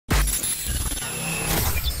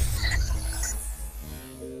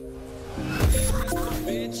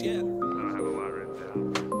bitch, yeah. I don't have a lot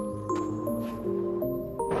written down.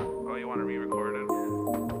 Oh, you want to re-record it?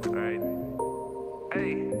 Alright.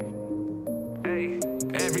 Hey.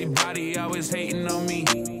 Everybody always hating on me,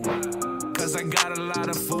 cause I got a lot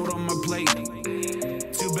of food on my plate.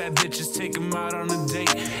 Two bad bitches, take them out on a date.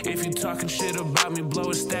 If you talking shit about me, blow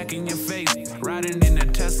a stack in your face. Riding in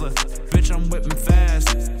that Tesla, bitch, I'm whipping fast.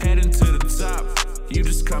 Heading to the top, you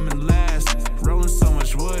just coming last. Rolling so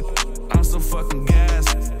much wood, I'm so fucking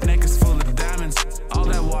gassed. Neck is full of diamonds, all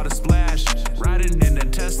that water splash. Riding in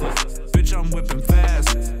that Tesla, bitch, I'm whipping fast.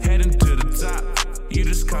 Heading to the top, you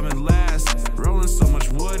just coming last. Rolling so much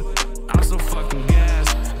wood, I'm so fucking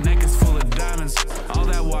gassed. Neck is full of diamonds, all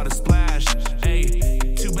that water splash.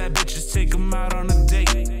 Ayy, two bad bitches, take them out on a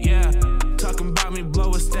date. Yeah, talking about me,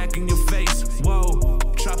 blow a stack in your face. Whoa,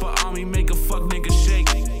 chopper on me, make a fuck nigga shake.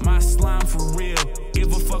 My slime for real,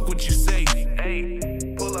 give a fuck what you say.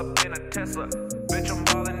 Ayy, pull up in a Tesla, bitch, I'm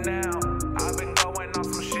ballin' now. I've been going on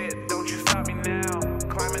some shit, don't you stop me now.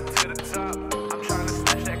 Climbing to the top, I'm trying to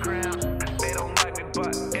snatch that crown. They don't like me,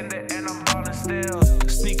 but in the end I'm ballin' still.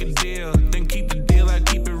 Sneak a deal, then keep the deal, I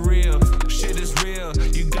keep it real. Shit is real,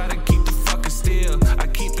 you gotta keep the fucking steal. I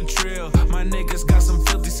keep it trill, my niggas got some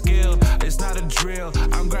filthy skill. It's not a drill,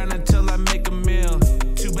 I'm grinding till I make a meal.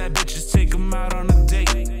 Two bad bitches, take them out on a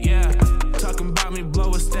date. Yeah, talking about me,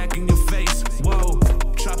 blow a stack in your face. Whoa,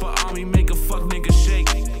 chopper on me, make a fuck nigga shake.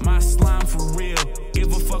 My slime for real,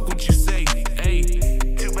 give a fuck what you say. Ayy,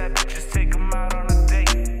 two bad bitches, take them out on a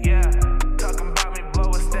date. Yeah, talking about me,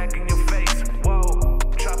 blow a stack in your face. Whoa,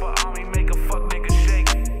 chopper on me, make a fuck nigga shake.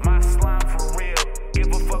 My slime for real,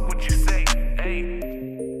 give a fuck what you say. Ayy.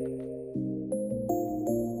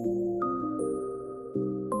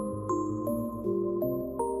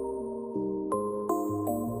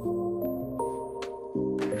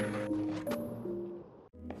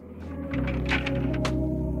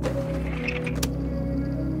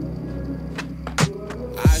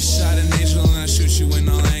 I shot an angel and I shoot you in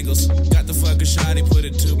all angles. Got the fucking shotty, put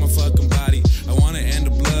it to my fucking body. I wanna end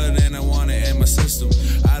the blood and I wanna end my system.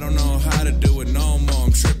 I don't know how to do it no more,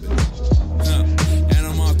 I'm tripping. And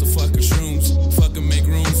I'm off the fucking shrooms. Fucking make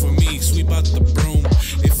room for me, sweep out the broom.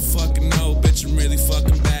 If you fucking know, bitch, I'm really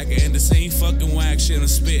fucking back. And this ain't fucking whack shit, I'm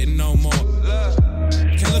spitting no more.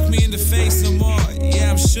 Can't look me in the face no more, yeah,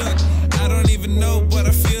 I'm shook. I don't even know, but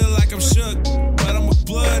I feel like I'm shook. But I'm a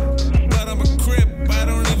blood, but I'm a crip. I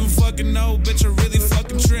don't even fucking know, bitch, I really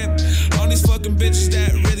fucking trip. All these fucking bitches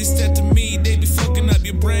that really step to me, they be fucking up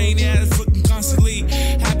your brain, yeah, that's fucking constantly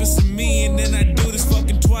happens to me, and then I do this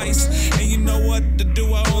fucking twice. And you know what to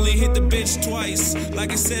do, I only hit the bitch twice.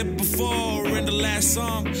 Like I said before in the last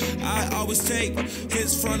song, I always take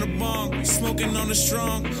hits from the bong, smoking on the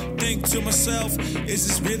strong. Think to myself, is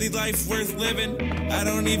this really life worth living? I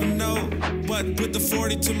don't even know, but put the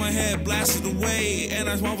 40 to my head, blasted away, and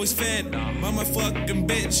I'm always fed by my fucking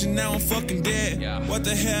bitch, and now I'm fucking dead. What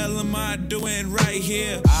the hell am I doing right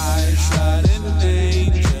here? I shot an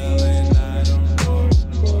angel and I don't know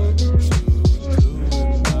what to do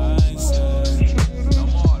myself. No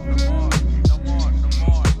more.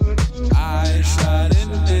 I shot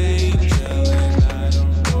an angel and I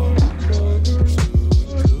don't know what to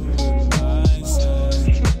do myself.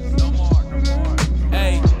 No more.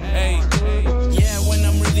 Hey. Yeah, when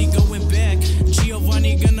I'm really going back,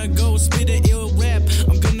 Giovanni gonna go spit a ill rap.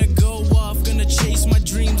 I'm gonna go off, gonna chase my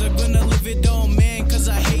dreams. I'm gonna live it all, man, cause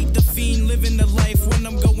I hate the fiend living the life when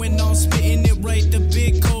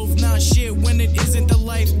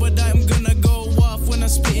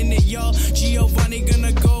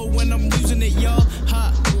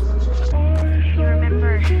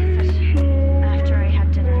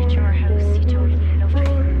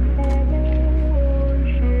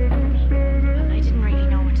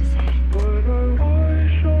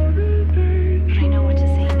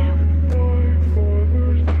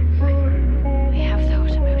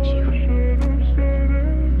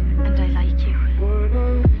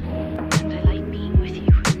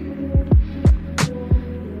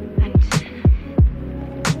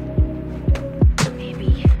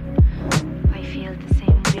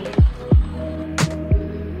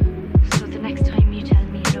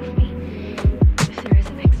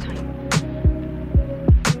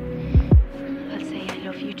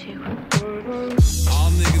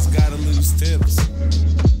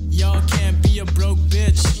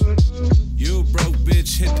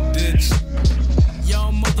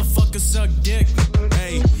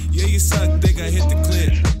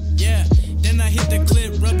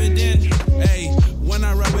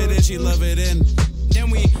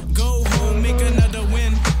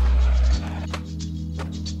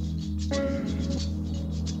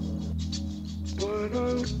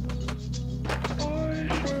forever.